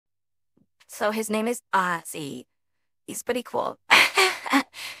So his name is Ozzy. He's pretty cool.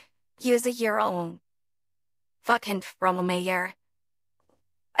 He was a year old. Fucking troublemaker.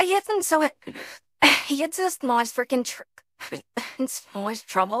 He isn't so. He gets the smallest freaking smallest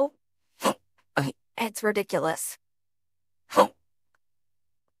trouble. It's ridiculous.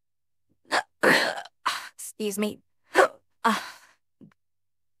 Excuse me.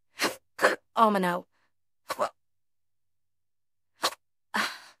 Oh no.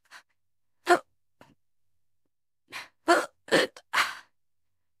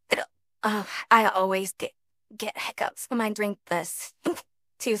 I always get hiccups when I drink this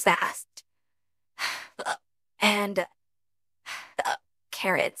too fast. And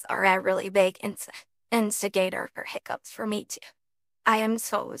carrots are a really big instigator for hiccups for me too. I am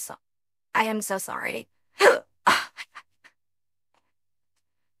I am so sorry.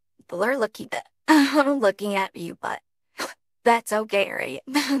 People are looking at you, but that's okay, right?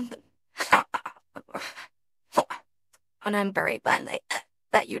 And I'm very glad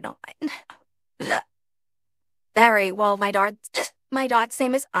that you don't mind. Very well, my dog's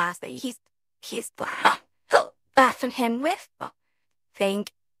name is Ozzy. He's laughing him with.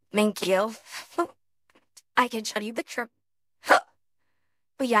 Thank you. I can show you the truth.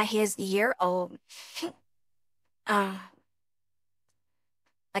 But yeah, he is a year old. Like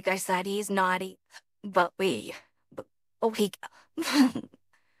I said, he's naughty, but he,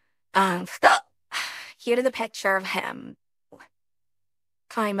 um, here's the picture of him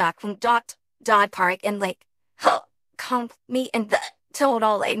coming back from dog park and like, come me in the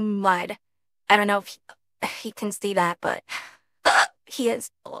total like mud. I don't know if he can see that, but he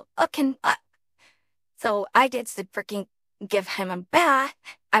is looking. So I did to freaking give him a bath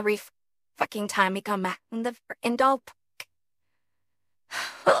every fucking time he come back from the freaking dog park.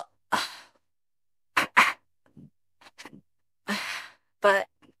 But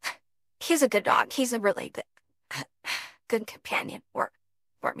he's a good dog. He's a really good companion for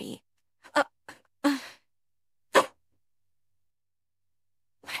me.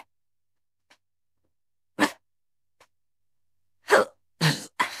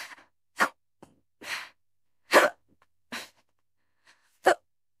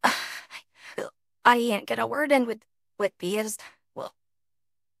 I can't get a word in with bees. Well,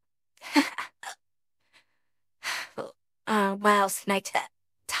 well, can I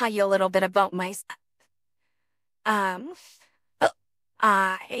tell you a little bit about myself? Um,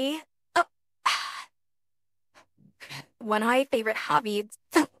 I, one of my favorite hobbies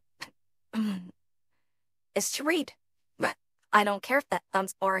is to read. But I don't care if that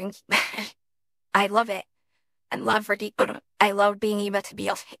sounds boring. I love it. I love being able to be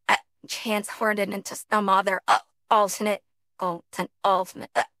transported into some other alternate,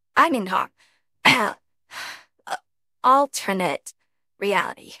 I mean, talk, alternate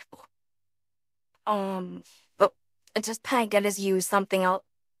reality. But it just kind of get use something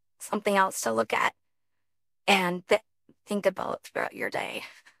else to look at and think about throughout your day.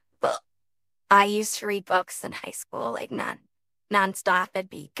 But I used to read books in high school, like nonstop.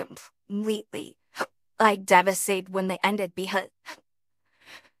 I'd be completely like devastated when they ended because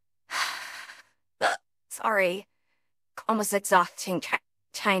sorry, almost exhausting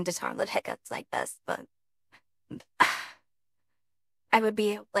trying to tolerate hiccups like this, but I would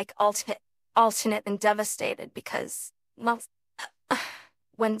be like alternate and devastated because well,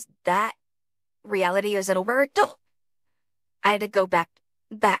 when that reality is over, I had to go back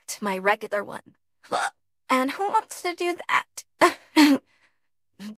to my regular one. And who wants to do that?